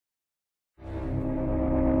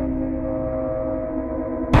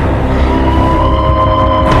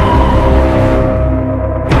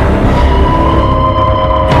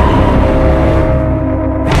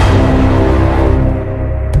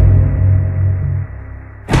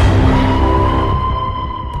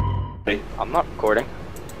I'm not recording.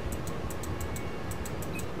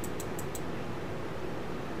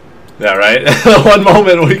 Yeah, right? One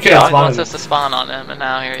moment we can't spawn. Wants us to spawn on him, and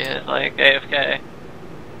now here he is, like, AFK.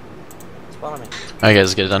 Spawn on me. Alright guys,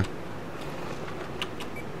 let's get it done.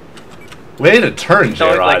 Way to turn, So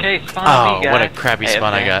it's J-Rod. like, hey, spawn on me, guys. What a crappy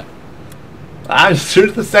spawn I got. I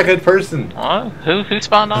shoot the second person. What? Who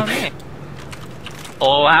spawned on me?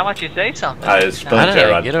 Oh, how about you say something? I just How did I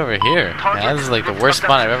J-Rod. get over here? Yeah, this is like the worst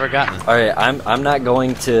spawn I've ever gotten. Alright, I'm not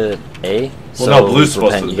going to A. Well, So no, Blue's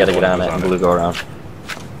supposed to. You gotta get on it and Blue go around.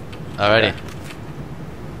 Alrighty.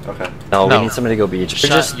 Okay. No, No. we need somebody to go beach.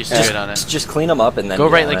 Shut you straight on it. Just clean them up and then Go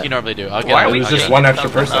get right on like it. you normally do. I'll get Why on are we it. There's just cleaning one extra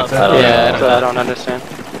something person. up? That's it. Yeah, But I don't understand.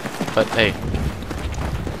 But hey,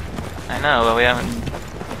 I know, but we haven't...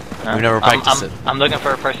 No. we've never practiced it. I'm looking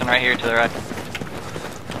for a person right here to the right.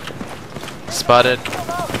 Spotted.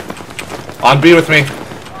 On B with me.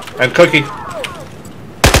 And Cookie.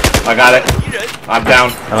 I got it. I'm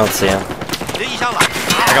down. I don't see him.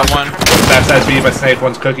 I got one. Backside B by Snake,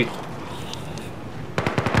 one's Cookie.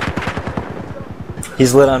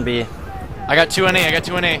 He's lit on B. I got two on A. I got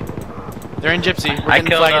two on A. They're in Gypsy. We're I getting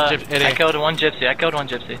killed, flag at I killed one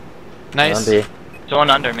gypsy. On Nice. B. There's one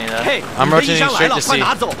under me, though. Hey, I'm rotating straight to C.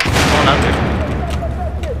 One under.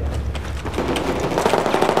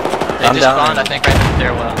 They I'm just down. spawned, I think, right in the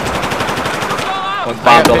stairwell. One's I bomb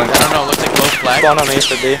got building. picked. I don't know. Looks like low flag. Spawn on me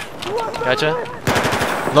for B. Gotcha.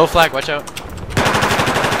 Low flag. Watch out.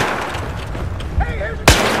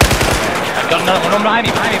 I got another one behind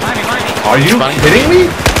me. Are you Funny. kidding me?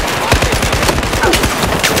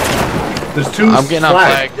 There's two I'm getting on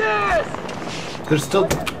flags. flag. There's still...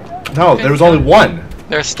 No, there was only one.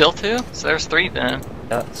 There's still two? So there's three then.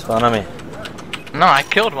 Yeah, spawn on me. No, I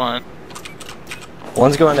killed one.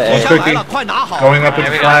 One's going to One's A. Cookie. Going up with Here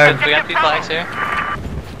the we flag. got, we got two flags here.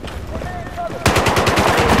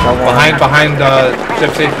 Got one. Behind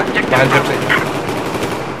Gypsy. Behind Gypsy.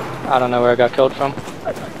 I don't know where I got killed from.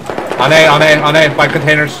 On A, by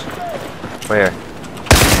containers. Where? Two.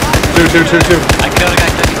 I killed a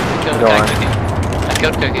guy cookie. I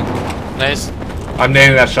killed Cookie. Nice. I'm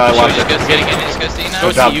naming that shot. I Should we watched just it. go see again? Just go see now?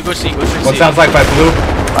 Go job. C. You go C. Go straight What C. sounds like by Blue?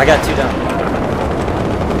 I got two down.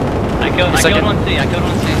 I killed Second. one C. I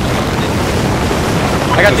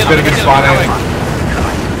got It's the gonna be spawning.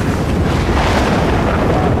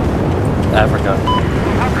 Africa.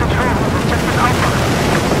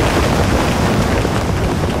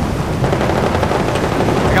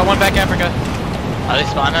 I got one back Africa. Are they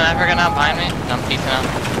spawning in Africa now behind me? I'm peeking out.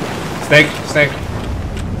 Snake.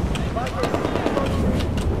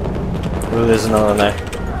 Ooh, there's another one there.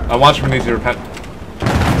 I want you to need to repent.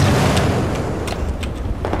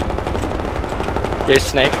 There's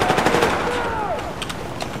Snake.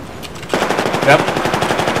 Yep.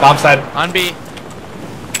 Bomb side. On B.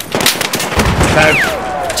 Side.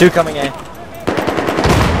 Two coming A.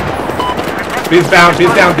 B's down.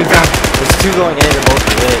 There's two going A. They're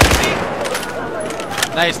both A.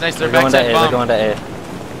 Nice. They're They're going to A. backside They're bomb. going to A.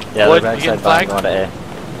 Yeah, Wood, they're you getting backside bomb flagged? going to A.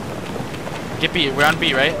 Get B. We're on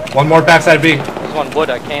B, right? One more backside B. There's one wood,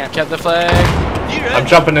 I can't. Kept the flag. I'm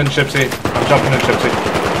jumping in Gypsy.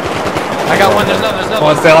 I got one. There's another. Come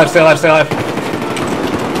on, stay alive.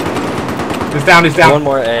 He's down. One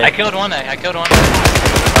more A. I killed one A.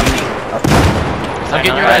 I'm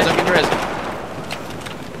getting your eyes.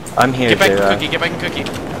 I'm here, Get back J-Rod. in Cookie.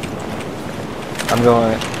 I'm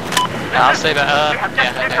going. I'll save it. Yeah,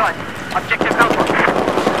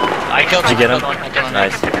 I killed Did you get him? one. I killed one.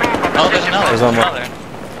 Nice. Oh, there's another. There's one more.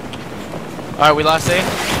 Alright, we lost A.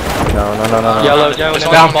 No. Yellow down. There's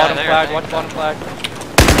One one bottom there, flag. I One think. bottom flag.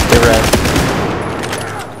 Get red.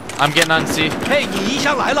 I'm getting on C.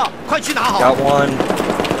 Got one.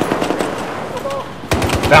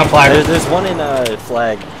 Down flag. There's one in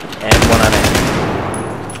flag and one on A.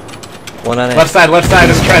 One on A. Left side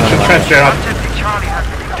is trench, J-Rod.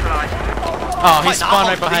 Oh, he spawned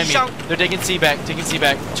right behind me. They're taking C back.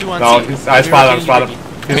 Two on No, C. I spot him.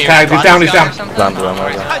 He's tagged, he's down. Bomb blue, I'm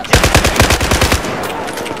over.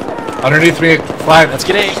 Underneath me, flag. Let's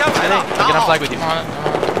get A. I'll get on flag with you.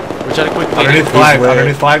 We're trying to quick. Underneath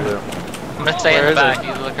flag. I'm gonna stay in the back.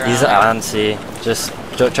 You look around. He's on C. Just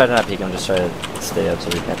try to not peek him. Just try to stay up so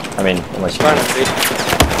we can. I mean, unless you.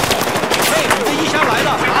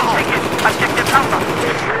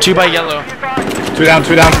 Two by yellow. Two down. Did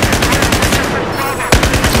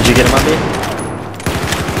you get him on B?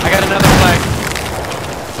 I got another flag.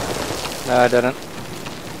 No, I didn't.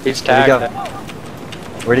 He's Where'd he tagged. go?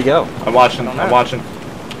 Where'd he go? I'm watching.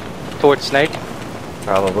 Towards Snake.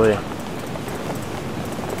 Probably. Almost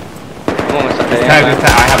at the Tagged. I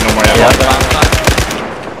have no more ammo.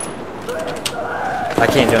 I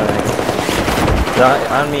can't do anything.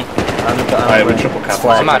 On me. Alright, we triple cap.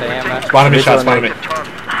 I'm out of ammo. Spawn me, shot, spawn me.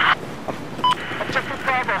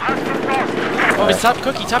 Oh, it's top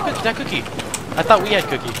cookie, that cookie. I thought we had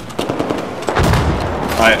cookie.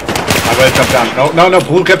 Alright, I'm gonna jump down. No,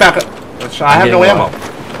 blue, get back. I have no ammo.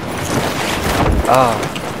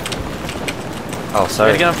 Oh,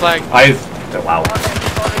 sorry. Gotta get on flag. Wow.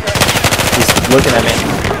 He's looking at me.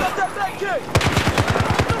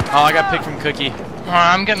 Oh, I got picked from cookie. Oh,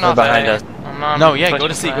 I'm getting off behind A. us. No, yeah, go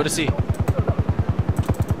to C, go to C.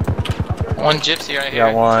 One gypsy right here.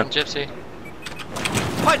 Got one. Gypsy.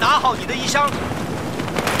 We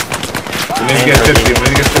need to get 50, we need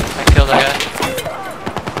to get 50. I killed that guy.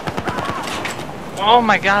 Oh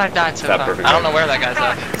my god, I died so That fast. perfect I don't know where that guy's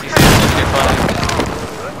at. He's supposed to be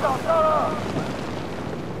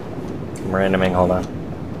flying. I'm randoming, hold on.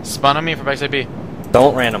 Spawn on me for backside B.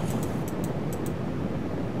 Don't random.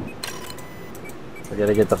 We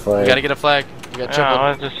gotta get the flag. We gotta get a flag. We got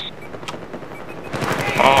triple.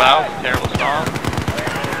 Oh wow, terrible spawn.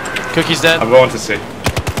 Cookie's dead. I'm going to C.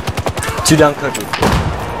 2 down cookie.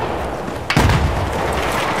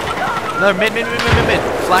 Another mid.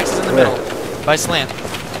 Flax is in the middle. By slant.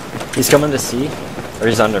 He's coming to C, or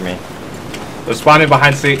he's under me. They're spawning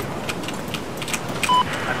behind C.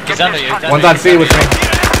 He's under you. One's on C with me.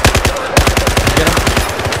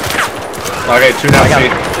 Okay, 2 down C.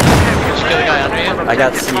 Did you kill the guy under you? I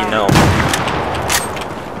got C, no.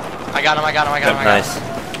 I got him. Nice.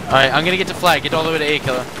 Alright, I'm gonna get to flag. Get all the way to A,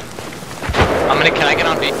 killer. Can I get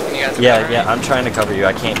on B? Can you guys cover me? Yeah, I'm trying to cover you.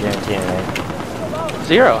 I can't guarantee anything.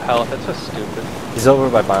 0 health, that's so stupid. He's over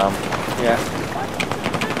by bomb. Yeah.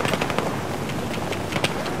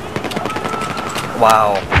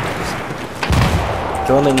 Wow.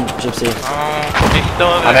 Kill him in Gypsy. He's still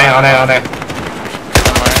over On there. A.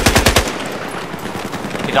 Somewhere.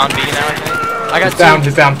 He's on B now, I think. I got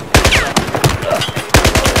He's down.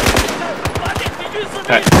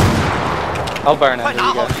 Okay. I'll burn it, here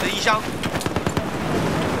you go.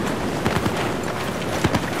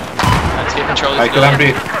 Let's get control of Alright, this get on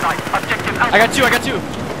building. B. I got two.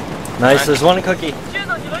 Nice, there's one cookie.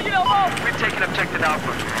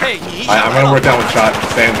 Hey, Alright, I'm gonna work down with shot.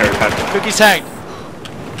 Stay in here, Ted. Cookie's tagged.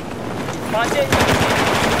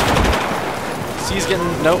 C's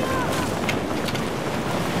getting... Nope.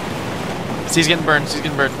 C's getting burned.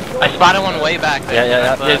 I spotted one way back there.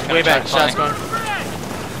 Yeah. Yeah, it's way back. Shots going.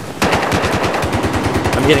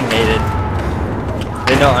 I'm getting mated.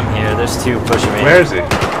 They know I'm here. There's 2 pushing me. Where is he?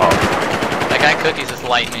 Oh, That guy Cookie's just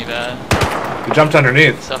lighting me bad. he jumped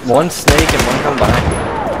underneath. So One snake and one come behind.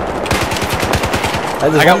 I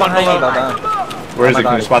got one behind below. you, Baba. Where is he?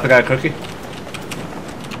 Can body. you spot the guy at Cookie?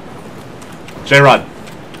 J-Rod.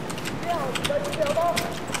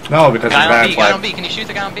 No, because there's a guy on guy flag. on B. Can you shoot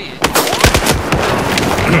the guy on B?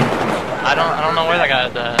 I don't know where that guy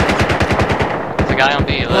is at. There's a guy on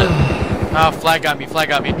B. Oh, flag got me.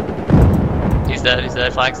 He's dead.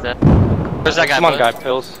 Flag's dead. Where's that guy? Come on, put? guy,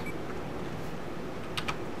 pills.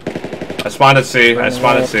 I spawned at C. Yeah.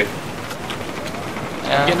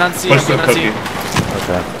 Getting on C. Push the I'm getting on C. Cookie.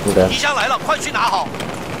 Okay, I'm dead.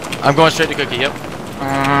 I'm going straight to cookie. Yep.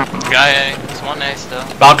 Guy A. It's 1A still.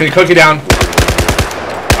 Balcony Cookie down. I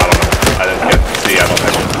don't know. I didn't get C. I don't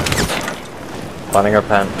think. Finding our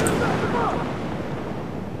pen.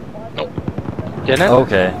 Didn't?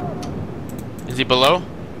 Okay. Is he below?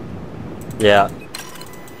 Yeah.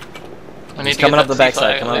 I need He's to coming get up the that C backside.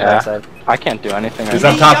 flag. Coming up the Yeah. backside. I can't do anything right He's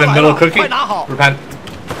now. up top in middle Cookie. Repent.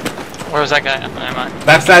 Where was that guy? Never mind.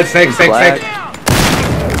 Backside, snake. Flag.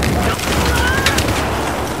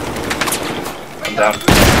 I'm down.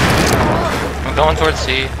 I'm going towards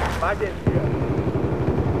C.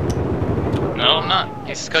 No, I'm not.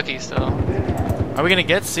 He's Cookie still. Are we gonna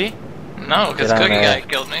get C? No, because Get on Cookie there. guy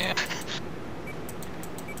killed me.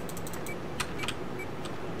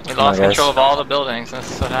 We Come on, lost guys. control of all the buildings.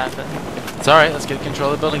 That's what happened. It's alright. Let's get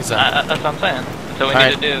control of the buildings then. That's what I'm saying. That's what we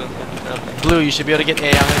Alright. need to do. Blue, you should be able to get A.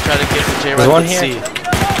 I'm gonna try to get the J-Rod There's one to here. C.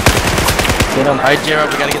 Get him. Alright, J-Rod,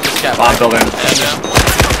 we gotta get this cat. Bomb building. Yeah.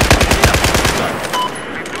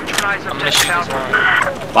 I'm gonna shoot this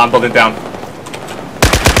one. Bomb building down.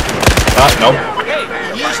 Nope.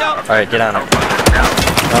 Alright, get on it.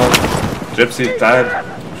 No. Gypsy died.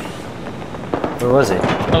 Where was he?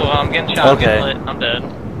 Oh, I'm getting shot. Okay. I'm getting lit. I'm dead.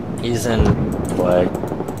 He's in flag.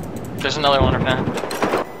 There's another one, repent.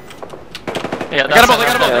 Yeah, got a bolt, I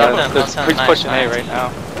got a bolt, Yeah, he's pushing A right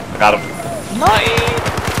now. Got him.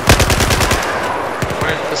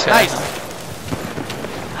 Where's this guy? Nice.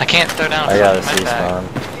 I can't throw down. I got a my C bag. spawn.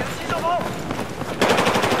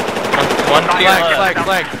 One to your left.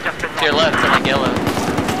 Flag. To your left, I think yellow.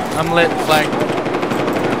 I'm lit. Flag.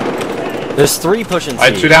 There's 3 pushing C.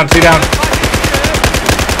 Alright, 2 down, 2 down.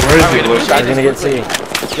 Where is he, Blue? He's gonna get C.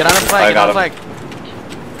 Get on a flag, get on a flag.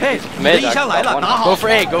 Mid, Go for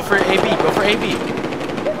A, go for AB, go for AB.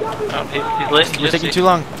 Oh, he's listening. You're taking too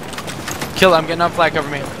long. Kill, I'm getting on flag, cover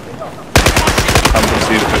me. I'm from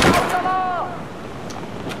C to Cookie.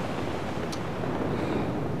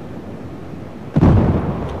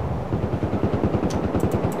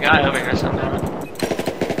 Guy over here somewhere.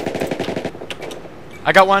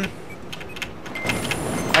 I got one.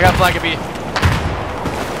 I got flag at B.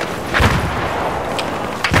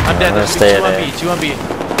 I'm dead. There's 2 on B, 2 on B.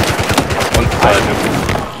 One side.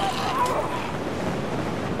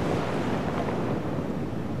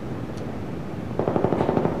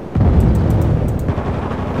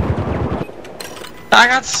 I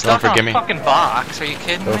got stuck forgive on me. a fucking box. Are you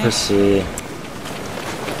kidding Go me? for C.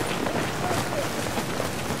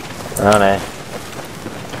 Oh no.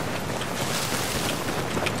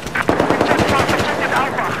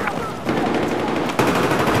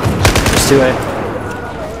 There's 2A.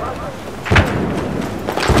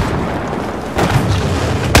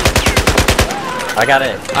 I got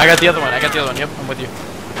it. I got the other one, yep, I'm with you.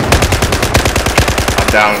 I'm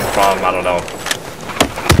down from, I don't know.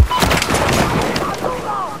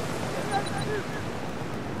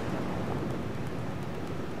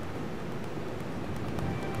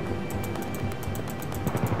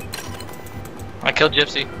 I killed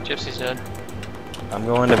Gypsy. Gypsy's dead. I'm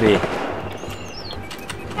going to B.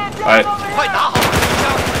 Alright.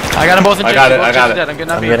 I got them both in I Gypsy, got it, both I got Gypsy's it. dead. I'm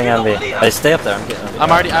getting on I'm B. getting on B. Hey, stay up there. I'm getting on B.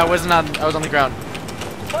 I'm already, I was on the ground.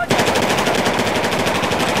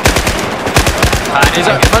 He's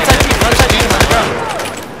up, front side B, on the ground.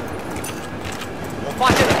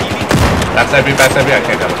 Backside B, I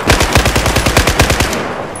can't get it.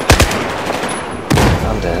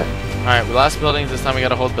 I'm dead. Alright, we lost buildings, this time we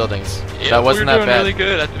gotta hold buildings. Yeah, That wasn't we were that doing bad. really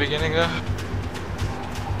good at the beginning though.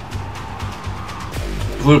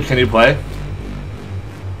 Blue, can you play?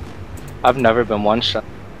 I've never been one shot.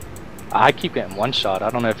 I keep getting one shot. I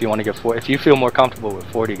don't know if you want to get 40. If you feel more comfortable with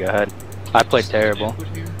 40, go ahead. I play terrible.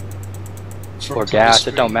 Or gas,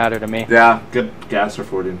 it don't matter to me. Yeah, good gas or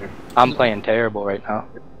 40 in here. I'm playing terrible right now.